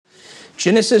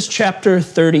Genesis chapter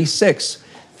 36.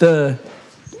 We're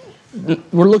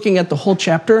looking at the whole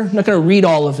chapter. I'm not going to read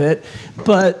all of it,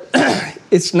 but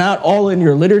it's not all in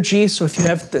your liturgy, so if you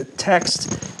have the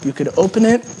text, you could open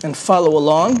it and follow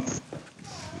along.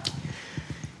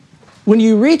 When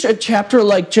you reach a chapter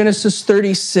like Genesis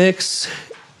 36,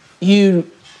 you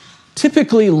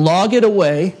typically log it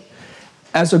away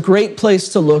as a great place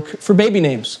to look for baby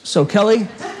names. So Kelly,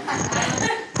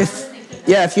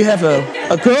 if you have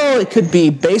a girl, it could be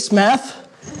base math,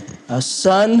 a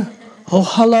son,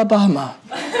 Ohalabama.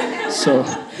 So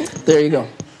there you go.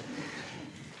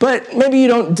 But maybe you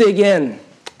don't dig in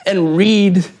and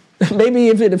read. Maybe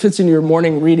if it's in your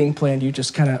morning reading plan, you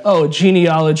just kind of,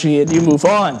 genealogy, and you move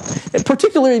on. And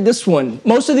particularly this one.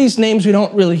 Most of these names we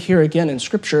don't really hear again in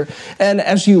Scripture. And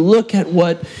as you look at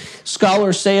what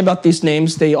scholars say about these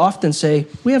names, they often say,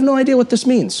 we have no idea what this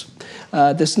means,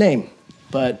 this name.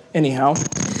 But anyhow,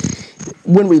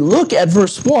 when we look at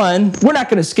verse 1, we're not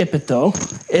going to skip it though.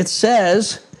 It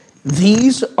says,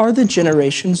 these are the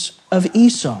generations of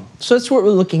Esau. So that's what we're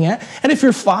looking at. And if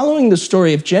you're following the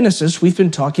story of Genesis, we've been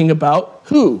talking about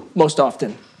who most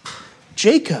often?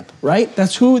 Jacob, right?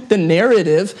 That's who the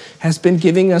narrative has been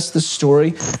giving us the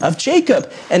story of Jacob.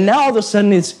 And now all of a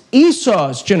sudden it's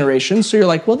Esau's generation. So you're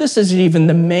like, well, this isn't even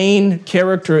the main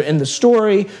character in the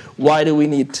story. Why do we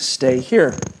need to stay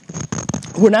here?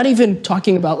 We're not even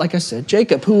talking about, like I said,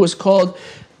 Jacob, who was called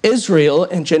Israel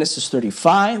in Genesis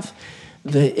 35.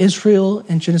 The Israel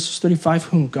in Genesis 35,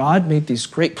 whom God made these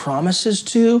great promises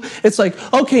to. It's like,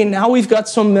 okay, now we've got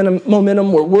some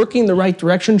momentum. We're working the right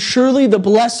direction. Surely the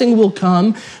blessing will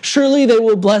come. Surely they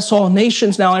will bless all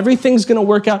nations. Now everything's going to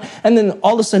work out. And then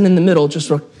all of a sudden in the middle, just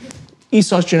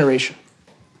Esau's generation.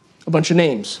 A bunch of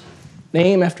names.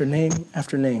 Name after name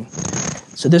after name.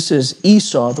 So this is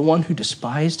Esau, the one who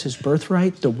despised his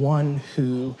birthright, the one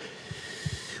who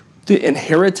the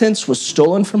inheritance was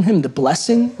stolen from him. The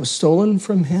blessing was stolen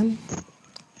from him.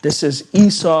 This is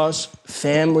Esau's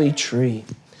family tree.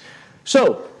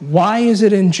 So, why is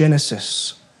it in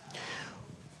Genesis?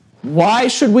 Why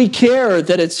should we care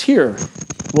that it's here?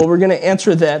 Well, we're going to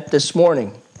answer that this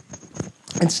morning.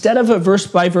 Instead of a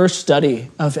verse-by-verse study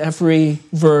of every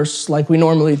verse like we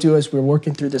normally do as we're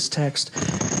working through this text,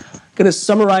 I'm going to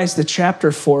summarize the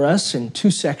chapter for us in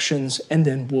 2 sections, and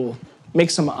then we'll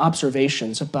make some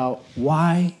observations about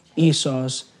why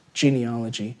Esau's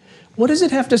genealogy. What does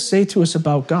it have to say to us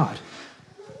about God?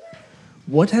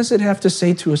 What does it have to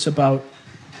say to us about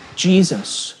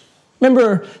Jesus?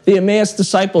 Remember the Emmaus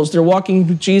disciples, they're walking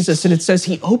with Jesus, and it says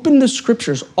he opened the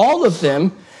scriptures, all of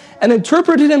them, and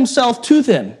interpreted himself to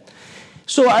them.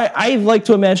 So I like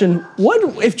to imagine,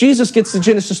 what if Jesus gets to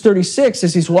Genesis 36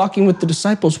 as he's walking with the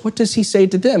disciples, what does he say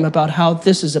to them about how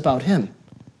this is about him?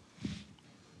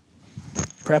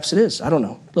 Perhaps it is. I don't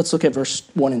know. Let's look at verse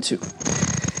 1 and 2.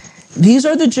 These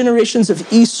are the generations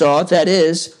of Esau, that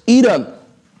is, Edom.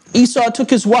 Esau took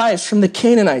his wives from the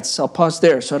Canaanites. I'll pause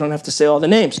there so I don't have to say all the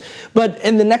names. But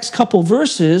in the next couple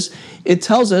verses, it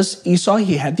tells us Esau,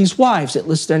 he had these wives. It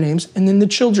lists their names, and then the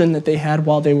children that they had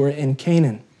while they were in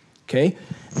Canaan. Okay?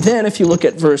 Then if you look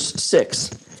at verse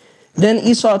 6, then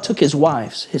Esau took his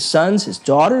wives, his sons, his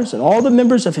daughters, and all the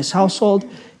members of his household,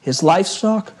 his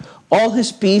livestock, all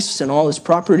his beasts and all his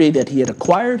property that he had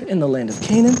acquired in the land of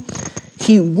Canaan.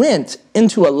 He went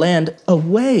into a land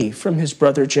away from his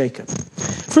brother Jacob.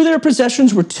 For their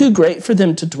possessions were too great for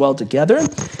them to dwell together.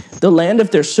 The land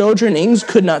of their sojournings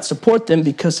could not support them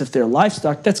because of their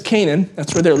livestock. That's Canaan.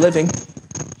 That's where they're living.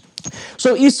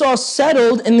 So Esau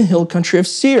settled in the hill country of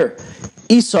Seir.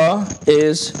 Esau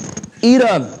is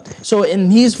Edom. So in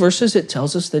these verses, it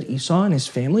tells us that Esau and his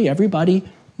family, everybody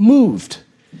moved.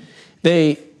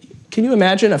 Can you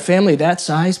imagine a family that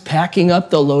size packing up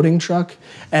the loading truck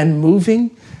and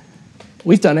moving?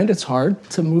 We've done it. It's hard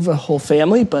to move a whole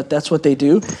family, but that's what they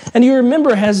do. And you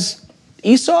remember, has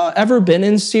Esau ever been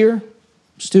in Seir?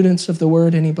 Students of the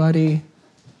word, anybody?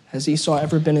 Has Esau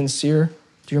ever been in Seir?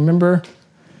 Do you remember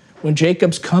when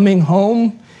Jacob's coming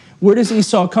home? Where does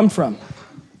Esau come from?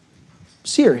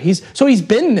 Seir. He's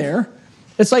been there.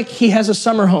 It's like he has a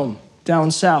summer home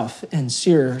down south in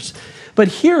Seir. But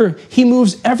here, he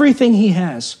moves everything he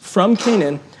has from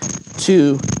Canaan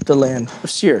to the land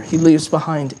of Seir. He leaves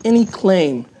behind any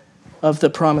claim of the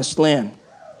promised land.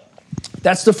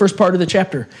 That's the first part of the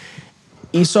chapter.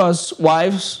 Esau's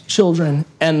wives, children,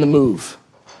 and the move.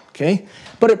 Okay?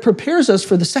 But it prepares us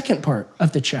for the second part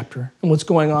of the chapter and what's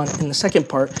going on in the second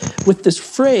part with this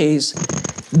phrase,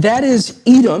 that is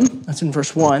Edom, that's in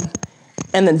verse 1,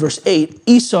 and then verse 8,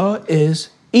 Esau is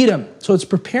Edom. So it's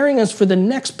preparing us for the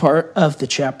next part of the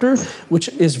chapter, which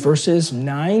is verses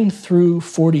 9 through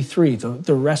 43.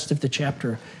 The rest of the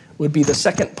chapter would be the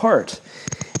second part.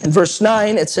 In verse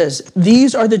 9, it says,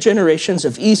 "These are the generations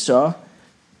of Esau,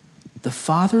 the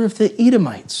father of the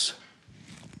Edomites,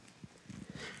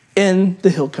 in the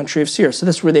hill country of Seir." So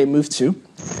that's where they moved to.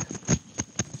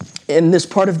 In this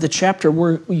part of the chapter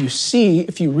where you see,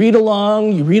 if you read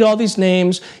along, you read all these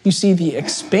names, you see the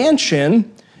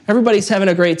expansion. Everybody's having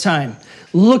a great time.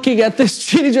 Looking at this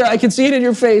teenager, I can see it in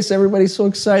your face. Everybody's so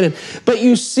excited. But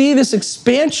you see this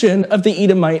expansion of the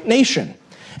Edomite nation.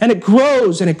 And it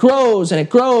grows and it grows and it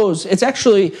grows. It's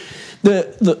actually,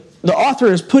 the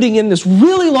author is putting in this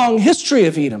really long history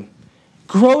of Edom,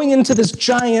 growing into this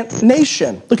giant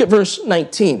nation. Look at verse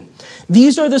 19.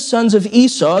 "These are the sons of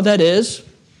Esau," that is,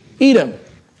 Edom.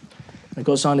 It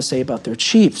goes on to say about their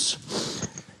chiefs.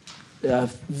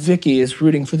 Vicky is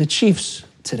rooting for the Chiefs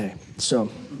today, so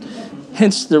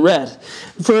hence the red.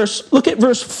 Look at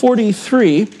verse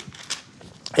 43.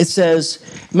 It says,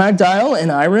 "Magdiel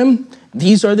and Iram,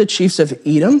 these are the chiefs of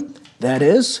Edom," that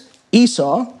is,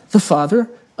 Esau, the father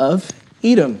of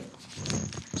Edom.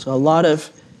 So a lot of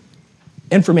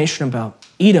information about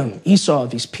Edom, Esau,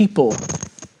 these people.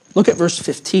 Look at verse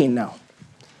 15 now.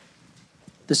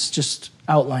 This is just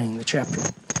outlining the chapter.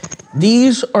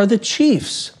 "These are the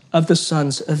chiefs of the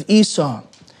sons of Esau."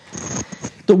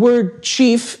 The word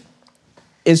chief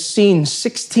is seen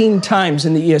 16 times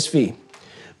in the ESV.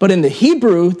 But in the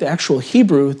Hebrew, the actual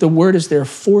Hebrew, the word is there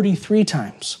 43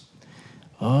 times.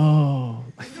 Oh.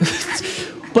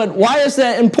 But why is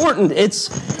that important? It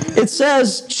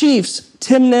says chiefs,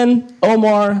 Timnan,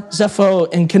 Omar,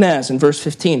 Zepho, and Kenaz in verse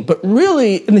 15. But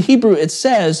really, in the Hebrew, it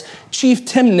says Chief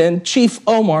Timnan, Chief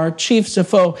Omar, Chief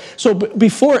Zepho. So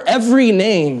before every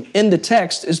name in the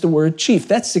text is the word chief.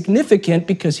 That's significant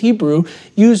because Hebrew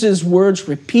uses words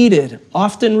repeated,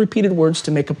 often repeated words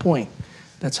to make a point.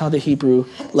 That's how the Hebrew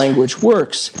language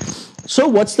works. So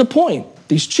what's the point?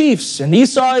 These chiefs, and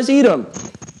Esau is Edom.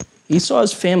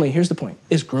 Esau's family, here's the point,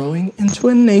 is growing into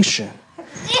a nation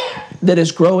that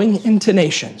is growing into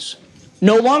nations.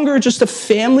 No longer just a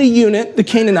family unit, the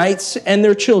Canaanites and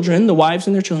their children, the wives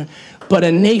and their children, but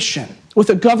a nation with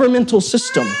a governmental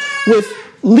system, with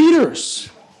leaders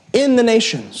in the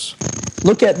nations.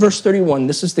 Look at verse 31.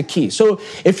 This is the key. So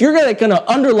if you're going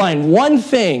to underline one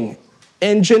thing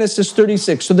in Genesis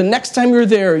 36, so the next time you're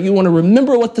there, you want to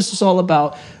remember what this is all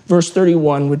about, verse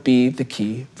 31 would be the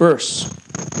key verse.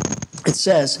 It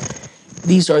says,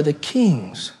 "These are the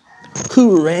kings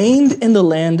who reigned in the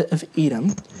land of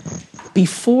Edom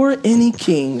before any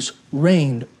kings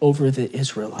reigned over the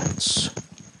Israelites."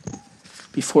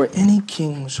 Before any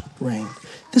kings reigned.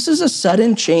 This is a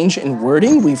sudden change in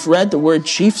wording. We've read the word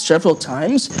chief several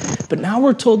times, but now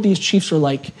we're told these chiefs are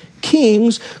like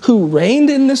kings who reigned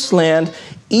in this land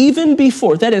even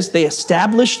before. That is, they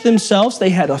established themselves, they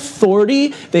had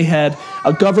authority, they had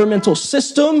a governmental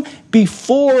system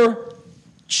before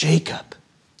Jacob,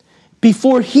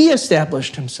 before he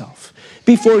established himself,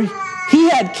 before he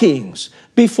had kings,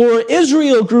 before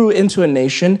Israel grew into a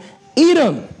nation,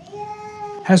 Edom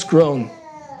has grown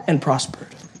and prospered.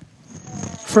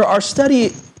 From our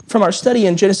study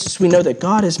in Genesis, we know that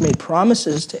God has made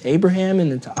promises to Abraham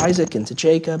and to Isaac and to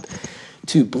Jacob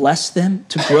to bless them,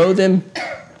 to grow them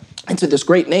into this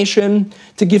great nation,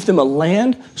 to give them a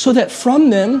land, so that from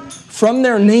them, from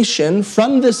their nation,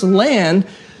 from this land,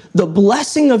 the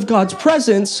blessing of God's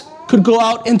presence could go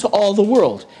out into all the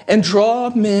world and draw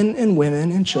men and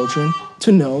women and children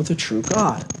to know the true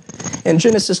God. In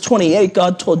Genesis 28,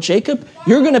 God told Jacob,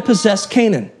 "You're going to possess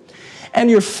Canaan, and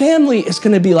your family is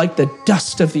going to be like the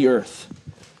dust of the earth."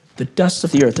 The dust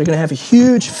of the earth. They're going to have a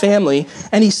huge family.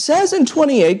 And he says in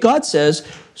 28, God says,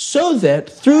 "So that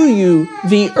through you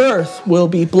the earth will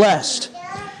be blessed."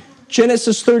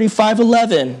 Genesis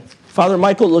 35:11. Father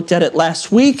Michael looked at it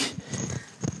last week.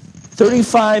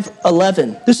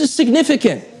 35:11. This is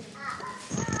significant.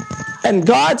 "And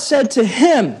God said to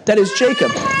him," that is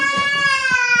Jacob.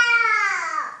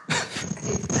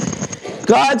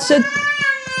 God said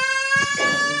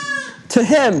to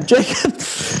him, Jacob,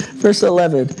 verse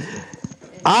 11,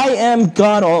 "I am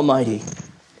God Almighty.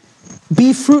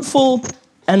 Be fruitful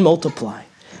and multiply.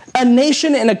 A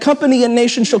nation and a company and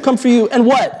nation shall come for you." And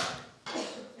what?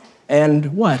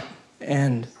 And what?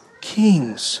 "And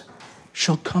kings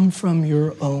shall come from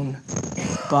your own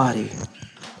body."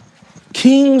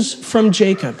 Kings from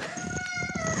Jacob.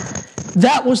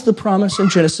 That was the promise in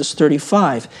Genesis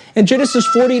 35. In Genesis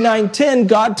 49:10,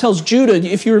 God tells Judah,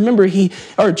 if you remember,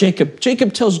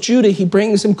 Jacob tells Judah, he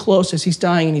brings him close as he's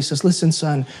dying, and he says, "Listen,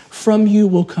 son, from you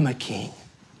will come a king.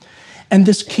 and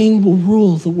this king will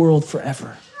rule the world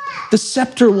forever. The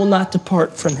scepter will not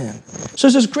depart from him. So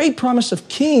there's this great promise of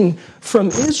king from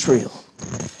Israel.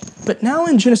 But now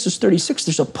in Genesis 36,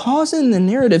 there's a pause in the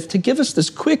narrative to give us this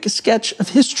quick sketch of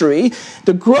history,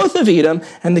 the growth of Edom,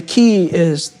 and the key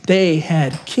is they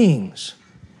had kings.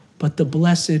 But the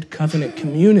blessed covenant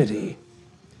community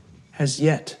has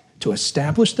yet to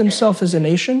establish themselves as a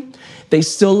nation. They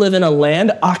still live in a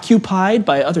land occupied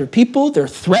by other people. They're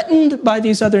threatened by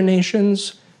these other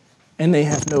nations, and they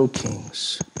have no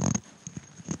kings.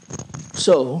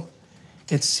 So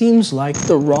it seems like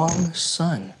the wrong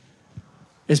son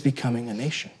is becoming a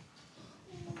nation.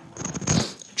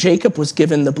 Jacob was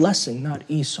given the blessing, not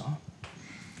Esau.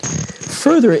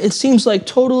 Further, it seems like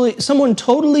someone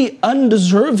totally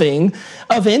undeserving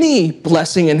of any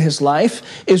blessing in his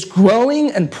life is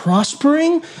growing and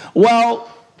prospering, while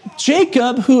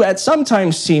Jacob, who at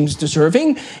sometimes seems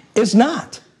deserving, is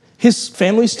not. His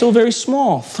family's still very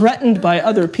small, threatened by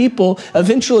other people.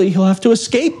 Eventually, he'll have to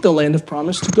escape the land of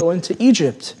promise to go into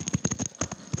Egypt.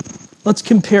 Let's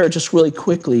compare just really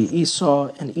quickly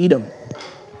Esau and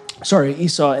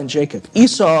Jacob.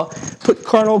 Esau put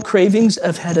carnal cravings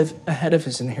ahead of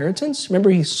his inheritance. Remember,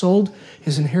 he sold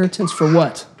his inheritance for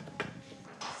what?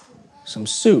 Some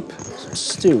soup, some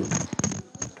stew.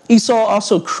 Esau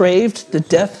also craved the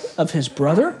death of his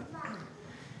brother.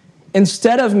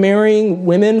 Instead of marrying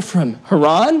women from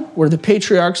Haran, where the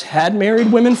patriarchs had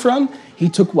married women from, he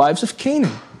took wives of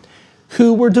Canaan,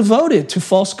 who were devoted to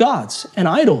false gods and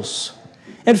idols.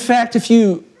 In fact,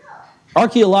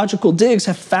 archaeological digs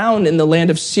have found in the land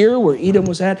of Seir, where Edom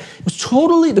was at,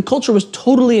 the culture was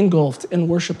totally engulfed in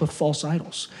worship of false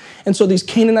idols. And so these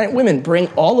Canaanite women bring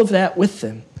all of that with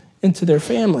them into their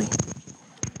family.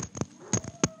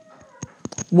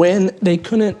 When they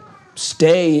couldn't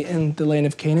stay in the land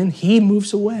of Canaan, he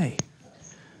moves away.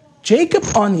 Jacob,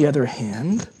 on the other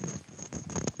hand,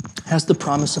 has the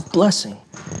promise of blessing.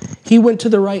 He went to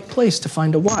the right place to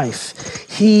find a wife.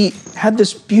 He had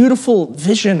this beautiful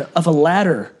vision of a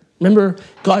ladder. Remember,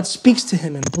 God speaks to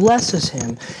him and blesses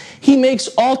him. He makes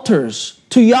altars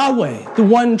to Yahweh, the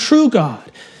one true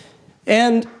God.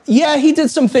 And yeah, he did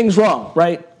some things wrong,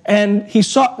 right? And he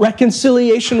sought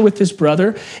reconciliation with his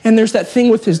brother. And there's that thing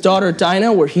with his daughter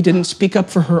Dinah where he didn't speak up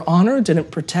for her honor,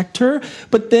 didn't protect her.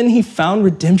 But then he found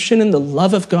redemption in the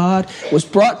love of God, was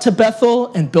brought to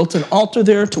Bethel and built an altar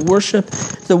there to worship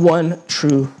the one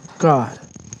true God.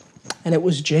 And it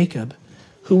was Jacob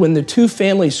who, when the two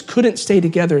families couldn't stay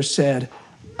together, said,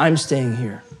 I'm staying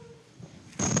here.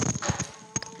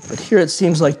 But here it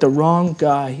seems like the wrong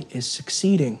guy is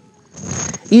succeeding.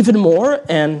 Even more,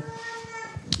 and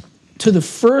to the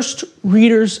first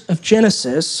readers of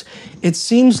Genesis, it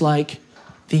seems like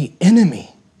the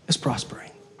enemy is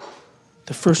prospering.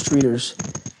 The first readers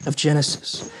of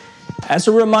Genesis. As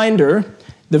a reminder,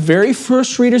 the very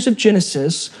first readers of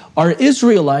Genesis are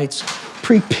Israelites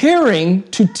preparing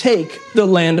to take the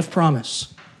land of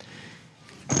promise.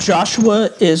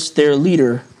 Joshua is their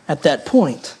leader at that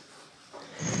point.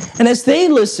 And as they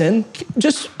listen,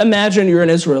 just imagine you're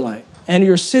an Israelite and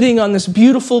you're sitting on this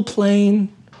beautiful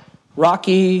plain,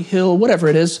 rocky hill, whatever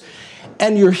it is,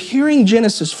 and you're hearing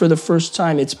Genesis for the first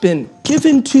time. It's been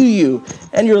given to you,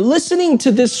 and you're listening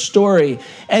to this story,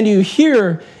 and you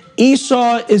hear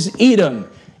Esau is Edom.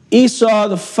 Esau,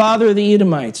 the father of the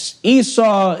Edomites.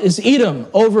 Esau is Edom,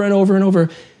 over and over and over.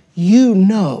 You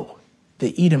know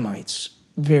the Edomites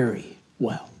very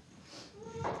well.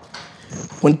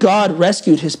 When God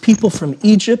rescued his people from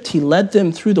Egypt, he led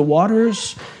them through the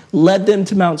waters, led them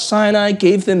to Mount Sinai,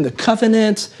 gave them the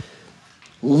covenant,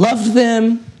 loved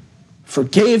them,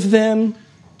 forgave them,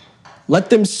 let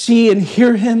them see and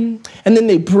hear him. And then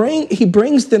he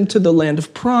brings them to the land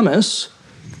of promise.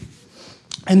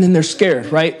 And then they're scared,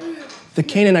 right? The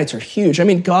Canaanites are huge. I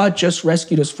mean, God just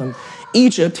rescued us from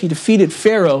Egypt. He defeated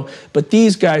Pharaoh, but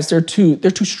these guys, they're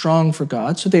too strong for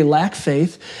God, so they lack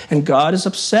faith, and God is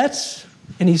upset,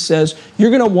 and he says, you're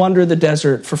going to wander the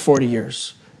desert for 40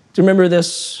 years. Do you remember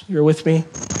this? You're with me?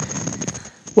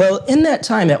 Well, in that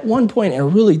time, at one point in a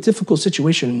really difficult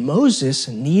situation, Moses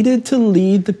needed to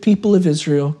lead the people of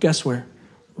Israel, guess where?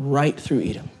 Right through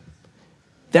Edom.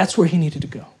 That's where he needed to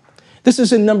go. This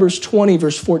is in Numbers 20,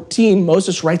 verse 14.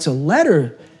 Moses writes a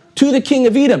letter to the king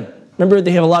of Edom. Remember,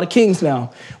 they have a lot of kings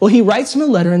now. Well, he writes him a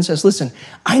letter and says, listen,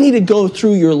 I need to go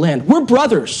through your land. We're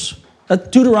brothers.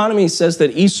 Deuteronomy says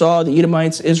that Esau, the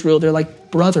Edomites, Israel, they're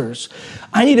like brothers.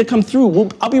 I need to come through.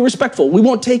 I'll be respectful. We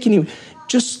won't take any.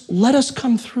 Just let us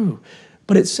come through.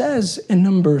 But it says in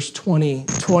Numbers 20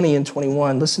 and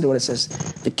 21, listen to what it says.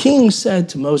 The king said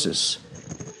to Moses,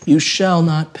 you shall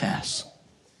not pass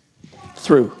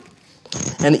through.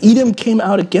 And Edom came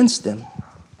out against them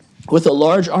with a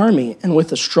large army and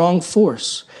with a strong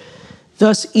force.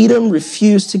 Thus Edom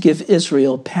refused to give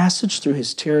Israel passage through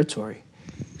his territory,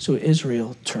 so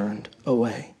Israel turned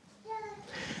away.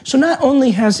 So not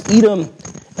only has Edom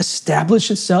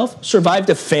established itself, survived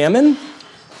a famine,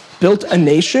 built a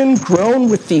nation, grown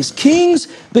with these kings,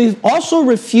 they've also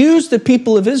refused the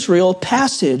people of Israel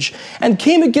passage and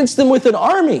came against them with an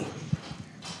army.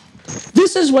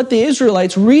 This is what the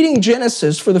Israelites reading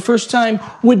Genesis for the first time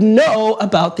would know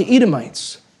about the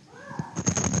Edomites.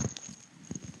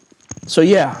 So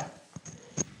yeah,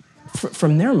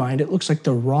 from their mind, it looks like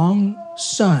the wrong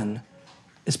son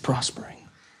is prospering,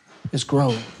 is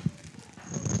growing.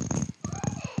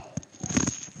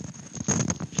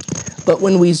 But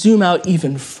when we zoom out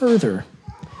even further,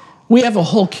 we have a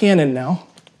whole canon now.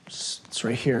 It's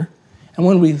right here. And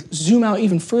when we zoom out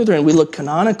even further and we look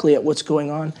canonically at what's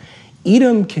going on,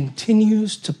 Edom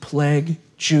continues to plague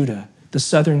Judah, the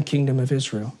southern kingdom of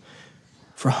Israel,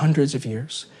 for hundreds of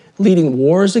years, leading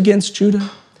wars against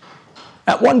Judah.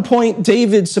 At one point,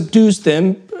 David subdues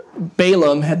them.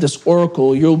 Balaam had this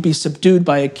oracle, you'll be subdued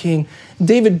by a king.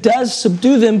 David does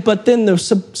subdue them, but then the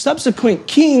subsequent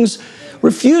kings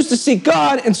refuse to seek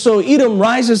God, and so Edom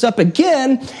rises up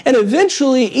again, and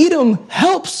eventually Edom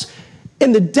helps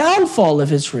in the downfall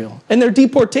of Israel and their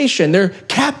deportation, their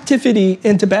captivity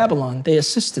into Babylon. They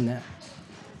assist in that.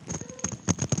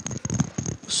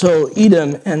 So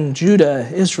Edom and Judah,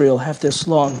 Israel, have this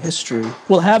long history,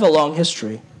 will have a long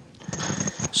history.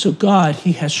 So God,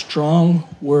 he has strong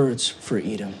words for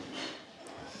Edom.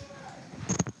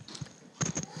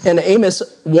 In Amos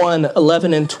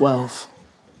 1:11 and 12,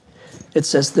 it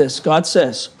says this, God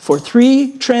says, for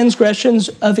 3 transgressions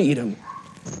of Edom,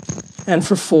 and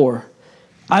for 4,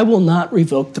 I will not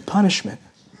revoke the punishment,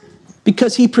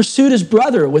 because he pursued his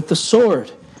brother with the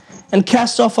sword and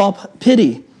cast off all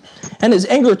pity, and his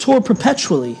anger tore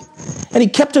perpetually, and he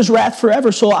kept his wrath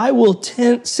forever. So I will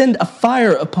send a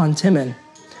fire upon Timon,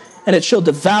 and it shall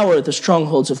devour the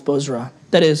strongholds of Bozrah.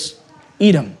 That is,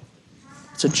 Edom.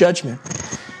 It's a judgment.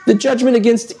 The judgment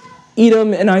against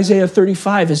Edom in Isaiah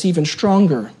 35 is even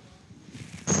stronger.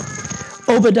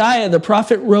 Obadiah the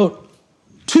prophet wrote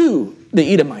to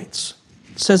the Edomites.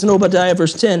 It says in Obadiah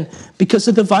verse 10, because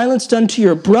of the violence done to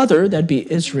your brother, that'd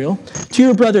be Israel, to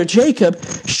your brother Jacob,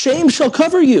 shame shall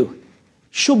cover you.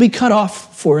 She'll be cut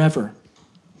off forever.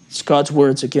 It's God's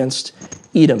words against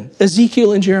Edom.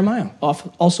 Ezekiel and Jeremiah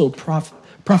also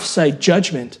prophesied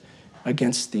judgment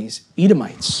against these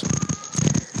Edomites.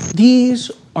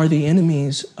 These are the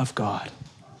enemies of God,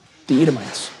 the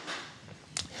Edomites.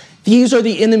 These are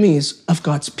the enemies of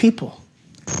God's people,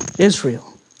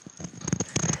 Israel.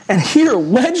 And here,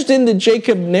 wedged in the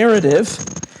Jacob narrative,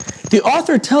 the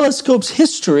author telescopes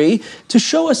history to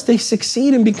show us they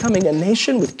succeed in becoming a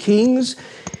nation with kings,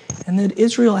 and that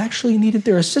Israel actually needed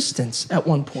their assistance at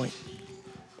one point.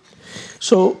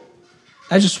 So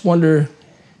I just wonder,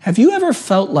 have you ever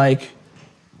felt like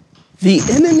the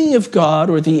enemy of God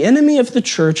or the enemy of the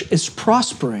church is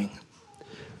prospering,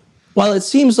 while it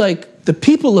seems like the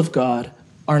people of God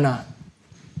are not?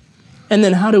 And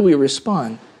then how do we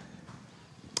respond?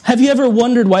 Have you ever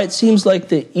wondered why it seems like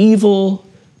the evil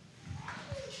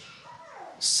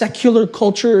secular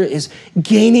culture is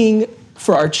gaining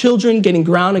for our children, gaining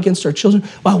ground against our children,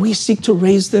 while we seek to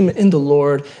raise them in the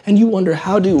Lord? And you wonder,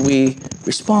 how do we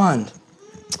respond?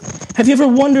 Have you ever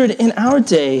wondered in our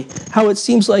day how it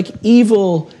seems like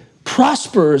evil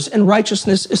prospers and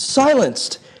righteousness is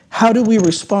silenced? How do we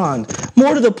respond?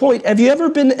 More to the point, have you ever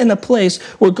been in a place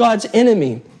where God's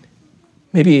enemy,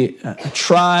 maybe a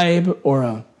tribe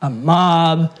or a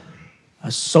mob,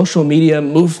 a social media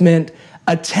movement,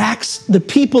 attacks the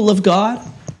people of God,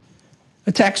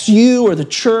 attacks you or the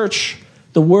church,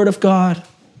 the Word of God,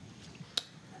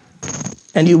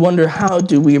 and you wonder, how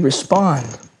do we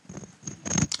respond?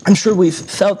 I'm sure we've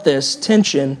felt this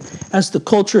tension as the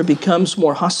culture becomes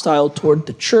more hostile toward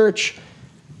the church,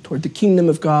 toward the kingdom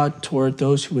of God, toward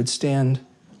those who would stand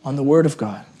on the Word of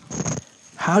God.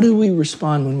 How do we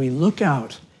respond when we look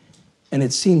out and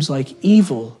it seems like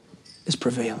evil is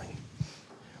prevailing?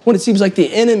 When it seems like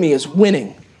the enemy is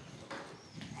winning?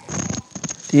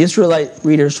 The Israelite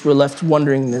readers were left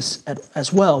wondering this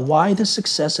as well. Why the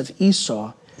success of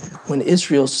Esau when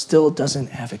Israel still doesn't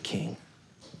have a king?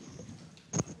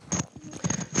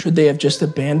 Should they have just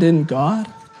abandoned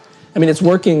God? I mean, it's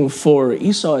working for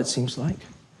Esau, it seems like.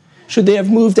 Should they have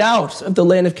moved out of the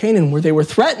land of Canaan where they were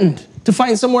threatened to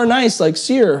find somewhere nice like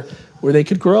Seir where they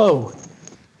could grow?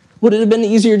 Would it have been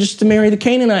easier just to marry the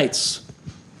Canaanites?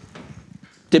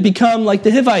 To become like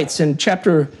the Hivites in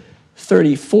chapter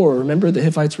 34, remember the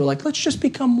Hivites were like, let's just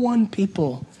become one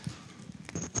people.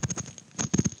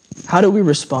 How do we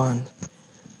respond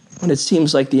when it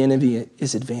seems like the enemy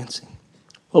is advancing?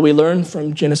 Well, we learn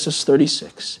from Genesis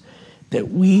 36 that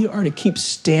we are to keep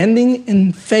standing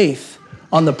in faith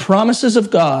on the promises of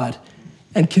God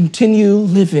and continue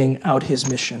living out his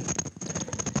mission.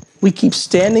 We keep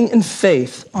standing in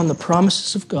faith on the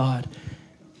promises of God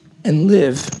and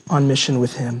live on mission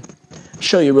with him. I'll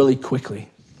show you really quickly.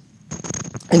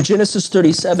 In Genesis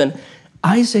 37,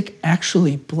 Isaac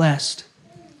actually blessed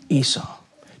Esau.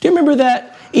 Do you remember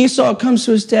that? Esau comes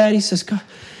to his dad. He says, God,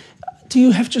 do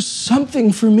you have just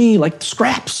something for me, like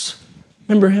scraps?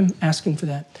 Remember him asking for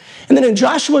that? And then in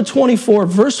Joshua 24,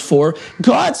 verse 4,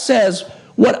 God says,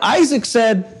 what Isaac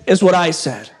said is what I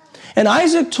said. And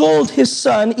Isaac told his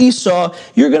son Esau,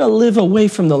 you're going to live away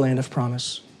from the land of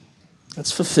promise.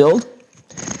 That's fulfilled.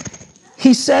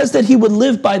 He says that he would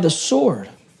live by the sword.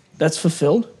 That's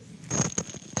fulfilled.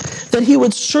 That he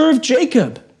would serve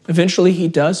Jacob. Eventually he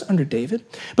does under David.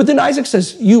 But then Isaac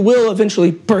says, you will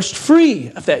eventually burst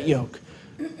free of that yoke,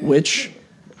 which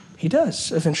he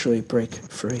does eventually break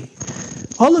free.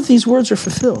 All of these words are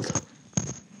fulfilled.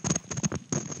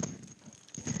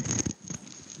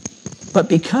 But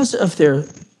because of their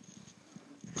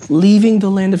leaving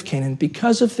the land of Canaan,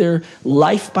 because of their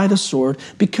life by the sword,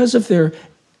 because of their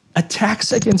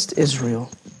attacks against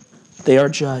Israel, they are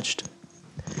judged.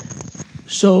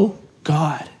 So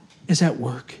God is at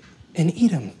work in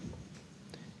Edom.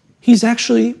 He's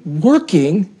actually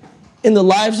working in the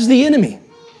lives of the enemy,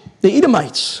 the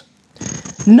Edomites.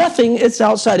 Nothing is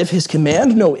outside of his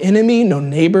command. No enemy, no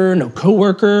neighbor, no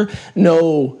coworker,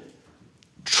 no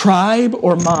tribe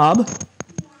or mob.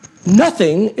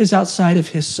 Nothing is outside of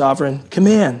his sovereign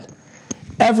command.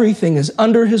 Everything is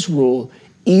under his rule,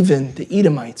 even the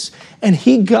Edomites. And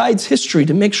he guides history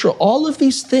to make sure all of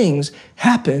these things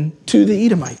happen to the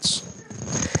Edomites.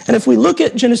 And if we look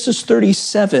at Genesis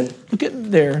 37, look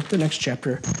at there, the next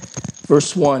chapter,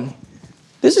 verse 1.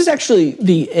 This is actually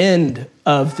the end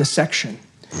of the section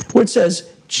where it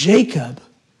says, Jacob,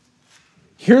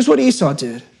 here's what Esau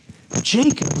did.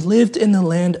 Jacob lived in the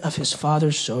land of his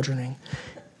father's sojourning,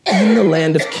 in the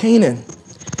land of Canaan.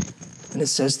 And it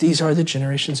says, these are the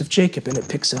generations of Jacob, and it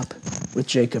picks up with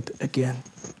Jacob again.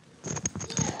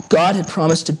 God had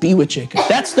promised to be with Jacob.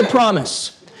 That's the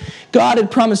promise. God had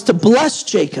promised to bless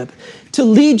Jacob, to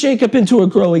lead Jacob into a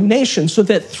growing nation, so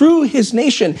that through his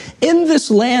nation, in this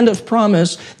land of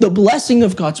promise, the blessing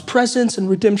of God's presence and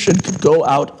redemption could go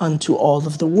out unto all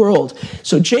of the world.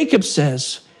 So Jacob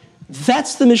says,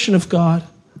 that's the mission of God.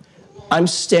 I'm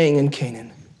staying in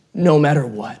Canaan, no matter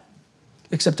what,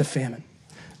 except a famine.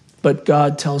 But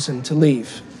God tells him to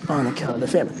leave on account of the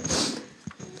famine.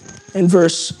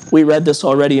 We read this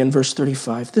already in verse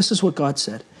 35. This is what God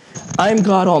said. I am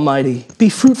God Almighty. Be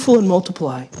fruitful and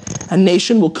multiply. A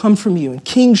nation will come from you, and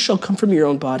kings shall come from your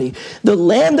own body. The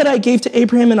land that I gave to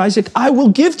Abraham and Isaac, I will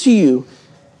give to you,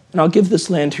 and I'll give this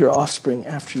land to your offspring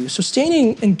after you. So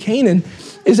staying in Canaan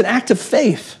is an act of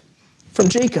faith from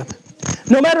Jacob.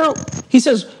 He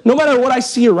says, no matter what I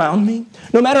see around me,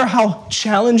 no matter how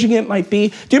challenging it might be.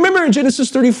 Do you remember in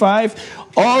Genesis 35,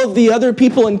 all of the other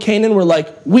people in Canaan were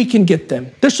like, we can get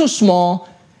them. They're so small.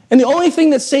 And the only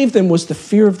thing that saved them was the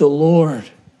fear of the Lord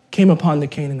came upon the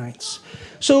Canaanites.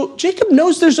 So Jacob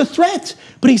knows there's a threat,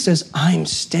 but he says, I'm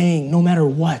staying no matter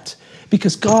what,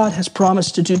 because God has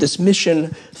promised to do this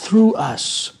mission through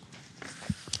us.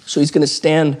 So he's going to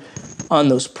stand on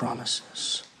those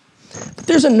promises. But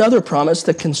there's another promise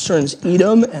that concerns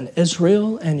Edom and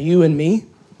Israel and you and me.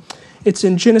 It's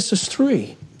in Genesis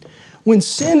 3. When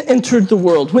sin entered the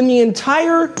world, when the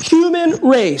entire human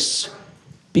race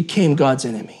became God's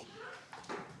enemy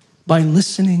by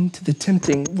listening to the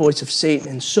tempting voice of Satan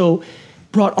and so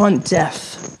brought on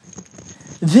death.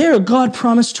 There, God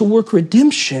promised to work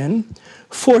redemption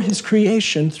for his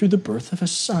creation through the birth of a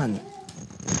son.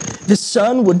 The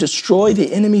son would destroy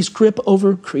the enemy's grip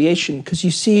over creation because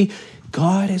you see,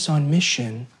 God is on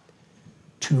mission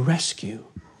to rescue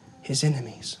his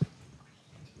enemies,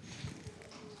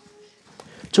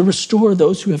 to restore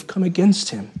those who have come against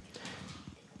him,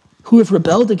 who have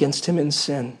rebelled against him in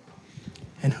sin,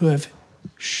 and who have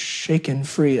shaken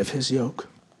free of his yoke.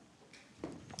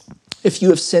 If you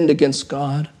have sinned against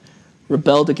God,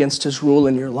 rebelled against his rule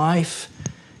in your life,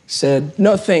 said,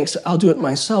 no thanks, I'll do it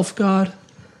myself, God,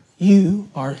 you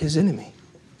are his enemy,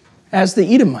 as the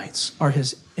Edomites are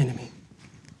his enemy.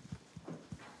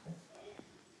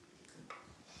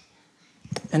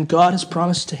 And God has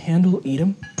promised to handle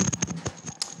Edom,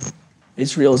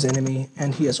 Israel's enemy,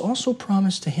 and he has also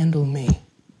promised to handle me,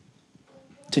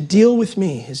 to deal with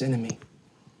me, his enemy.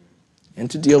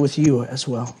 and to deal with you as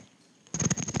well.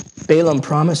 Balaam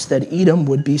promised that Edom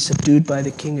would be subdued by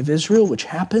the king of Israel, which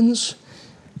happens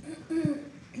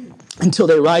until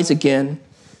they rise again.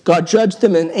 God judged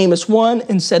them in Amos 1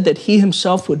 and said that he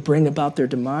himself would bring about their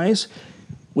demise,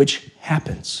 which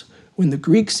happens. When the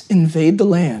Greeks invade the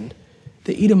land,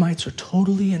 the Edomites are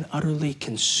totally and utterly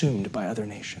consumed by other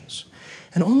nations.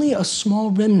 And only a small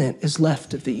remnant is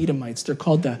left of the Edomites. They're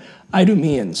called the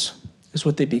Idumeans, is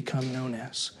what they become known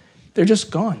as. They're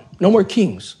just gone. No more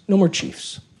kings, no more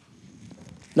chiefs,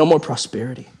 no more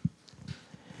prosperity.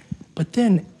 But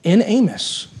then in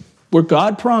Amos, where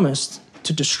God promised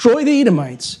to destroy the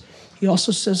Edomites, he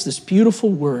also says this beautiful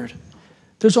word.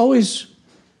 There's always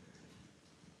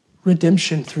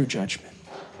redemption through judgment.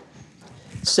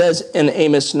 It says in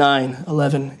Amos 9,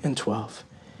 11, and 12,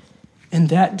 in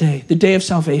that day, the day of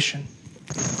salvation,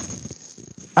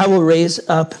 I will raise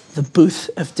up the booth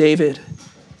of David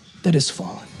that is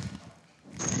fallen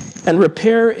and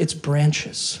repair its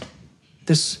branches.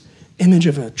 This image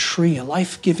of a tree, a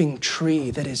life-giving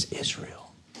tree that is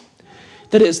Israel,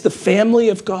 that is the family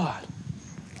of God.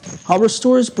 I'll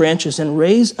restore its branches and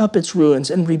raise up its ruins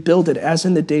and rebuild it as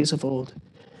in the days of old,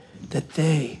 that's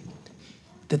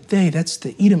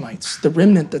the Edomites, the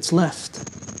remnant that's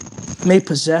left, may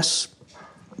possess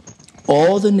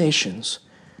all the nations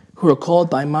who are called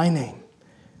by my name,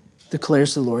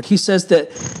 declares the Lord. He says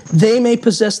that they may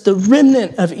possess the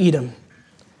remnant of Edom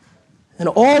and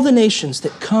all the nations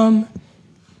that come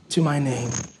to my name.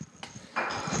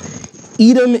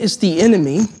 Edom is the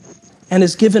enemy and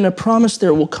is given a promise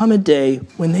there will come a day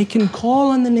when they can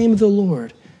call on the name of the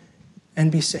Lord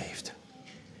and be saved.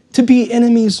 To be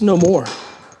enemies no more.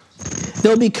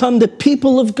 They'll become the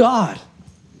people of God.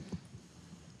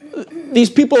 These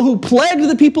people who plagued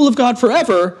the people of God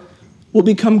forever will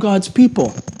become God's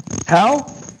people.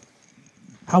 How?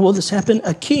 How will this happen?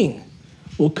 A king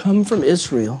will come from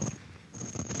Israel.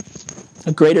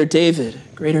 A greater David,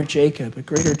 a greater Jacob, a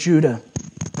greater Judah,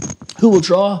 who will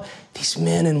draw these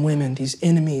men and women, these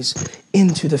enemies,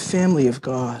 into the family of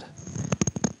God.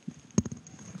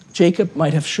 Jacob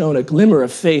might have shown a glimmer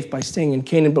of faith by staying in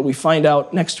Canaan, but we find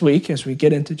out next week as we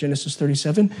get into Genesis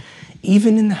 37,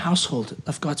 even in the household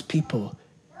of God's people,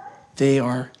 they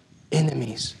are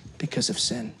enemies because of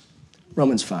sin.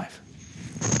 Romans 5.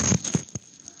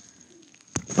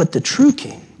 But the true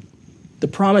king, the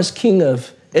promised king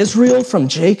of Israel from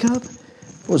Jacob,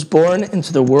 was born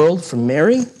into the world from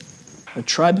Mary, a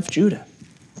tribe of Judah.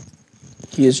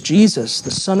 He is Jesus,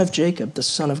 the son of Jacob, the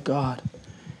son of God.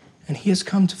 And he has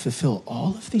come to fulfill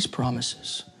all of these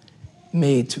promises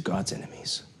made to God's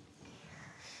enemies,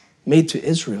 made to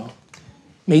Israel,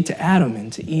 made to Adam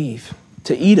and to Eve,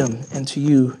 to Edom and to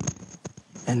you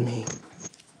and me.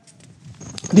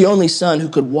 The only son who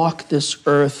could walk this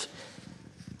earth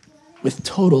with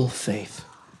total faith.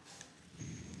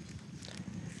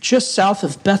 Just south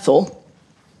of Bethel,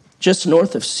 just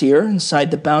north of Seir,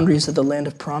 inside the boundaries of the land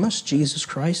of promise, Jesus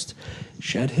Christ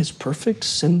shed his perfect,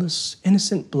 sinless,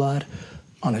 innocent blood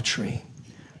on a tree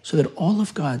so that all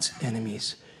of God's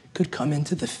enemies could come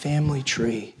into the family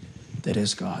tree that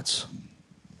is God's.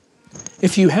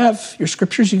 If you have your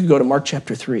scriptures, you can go to Mark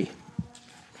chapter 3.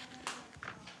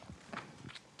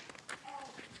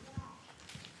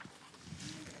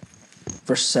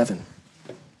 Verse 7.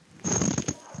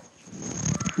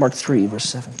 Mark 3, verse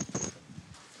 7.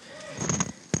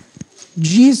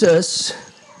 Jesus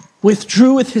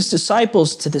withdrew with his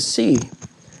disciples to the sea,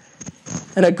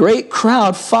 and a great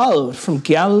crowd followed from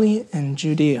Galilee and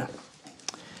Judea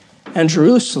and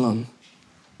Jerusalem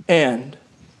and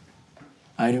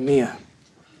Idumea.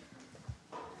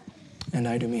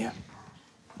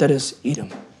 That is Edom.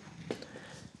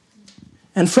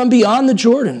 And from beyond the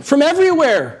Jordan, from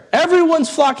everywhere, everyone's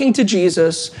flocking to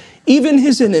Jesus, even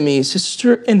his enemies,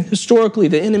 and historically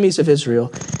the enemies of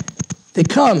Israel. They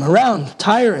come around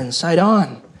Tyre and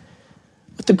Sidon.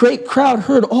 But the great crowd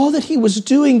heard all that he was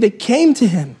doing. They came to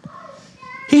him.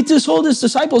 He just told his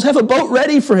disciples, have a boat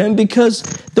ready for him because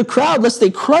the crowd, lest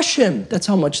they crush him, that's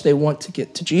how much they want to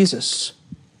get to Jesus.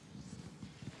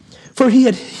 For he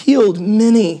had healed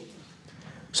many,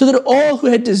 so that all who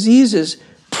had diseases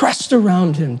pressed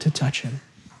around him to touch him.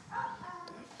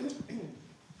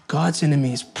 God's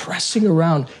enemies pressing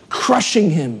around,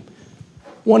 crushing him,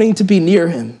 wanting to be near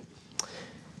him.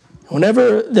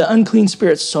 Whenever the unclean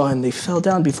spirits saw him, they fell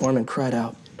down before him and cried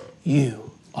out,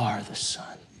 "You are the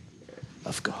Son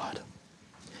of God."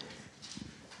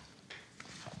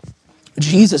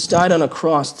 Jesus died on a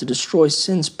cross to destroy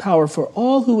sin's power for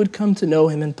all who would come to know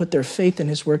him and put their faith in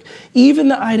his work, even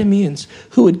the Idumeans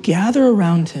who would gather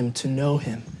around him to know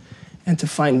him and to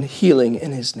find healing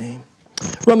in his name.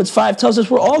 Romans 5 tells us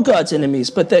we're all God's enemies,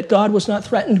 but that God was not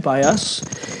threatened by us.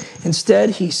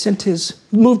 Instead, he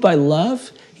moved by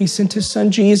love, he sent his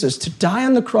son Jesus to die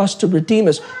on the cross to redeem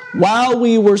us while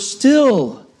we were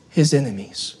still his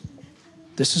enemies.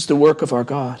 This is the work of our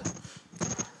God,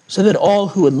 so that all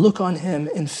who would look on him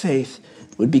in faith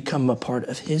would become a part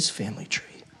of his family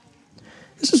tree.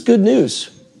 This is good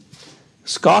news.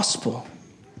 It's gospel.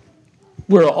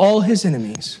 We're all his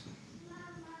enemies,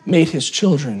 made his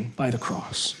children by the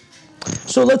cross.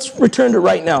 So let's return to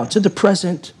right now, to the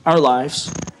present, our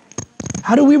lives.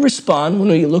 How do we respond when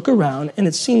we look around and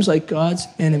it seems like God's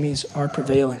enemies are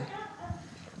prevailing?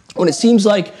 When it seems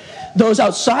like those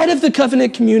outside of the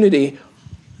covenant community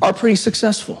are pretty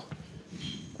successful?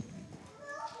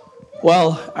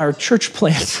 Well, our church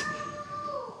plant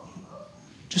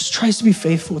just tries to be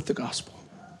faithful with the gospel.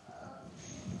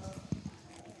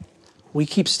 We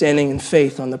keep standing in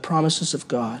faith on the promises of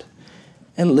God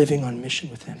and living on mission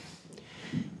with him.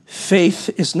 Faith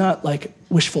is not like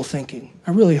wishful thinking.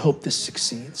 I really hope this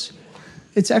succeeds.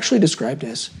 It's actually described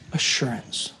as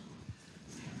assurance.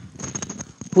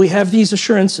 We have these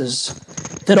assurances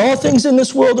that all things in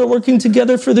this world are working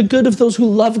together for the good of those who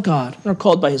love God and are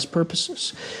called by his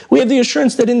purposes. We have the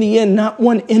assurance that in the end, not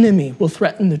one enemy will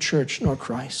threaten the church nor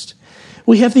Christ.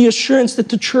 We have the assurance that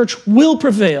the church will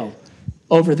prevail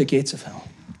over the gates of hell.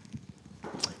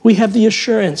 We have the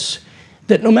assurance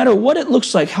that no matter what it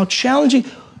looks like, how challenging,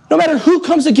 no matter who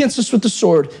comes against us with the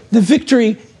sword, the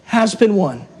victory has been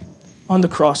won on the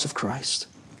cross of Christ.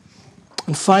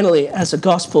 And finally, as a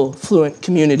gospel-fluent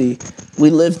community, we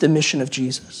live the mission of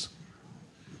Jesus.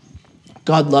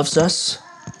 God loves us.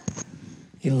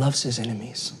 He loves his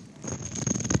enemies.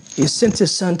 He has sent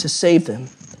his son to save them.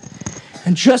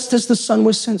 And just as the son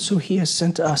was sent, so he has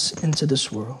sent us into this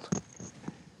world.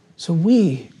 So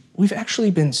we've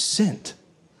actually been sent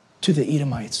to the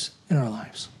Edomites in our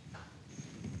lives.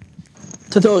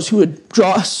 To those who would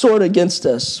draw a sword against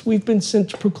us, we've been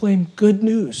sent to proclaim good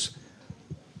news.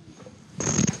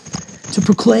 To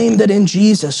proclaim that in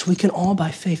Jesus, we can all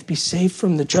by faith be saved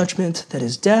from the judgment that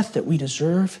is death that we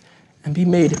deserve and be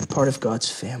made part of God's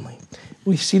family.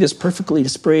 We see this perfectly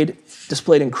displayed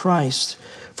in Christ.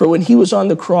 For when he was on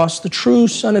the cross, the true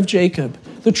son of Jacob,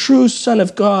 the true son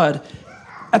of God,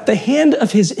 at the hand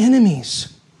of his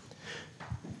enemies,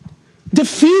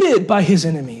 defeated by his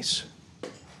enemies,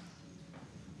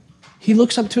 he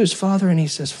looks up to his Father and he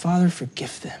says, Father,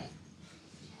 forgive them.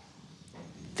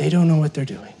 They don't know what they're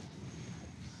doing.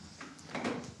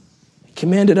 He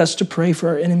commanded us to pray for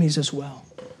our enemies as well,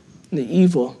 and the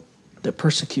evil that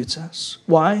persecutes us.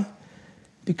 Why?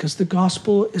 Because the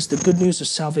gospel is the good news of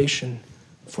salvation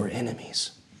for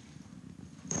enemies.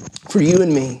 For you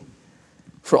and me,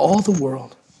 for all the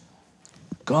world,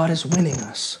 God is winning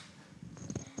us,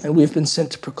 and we've been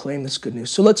sent to proclaim this good news.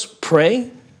 So let's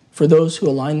pray for those who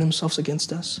align themselves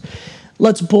against us.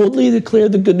 Let's boldly declare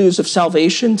the good news of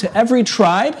salvation to every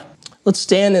tribe. Let's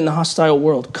stand in the hostile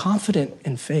world, confident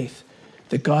in faith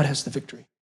that God has the victory.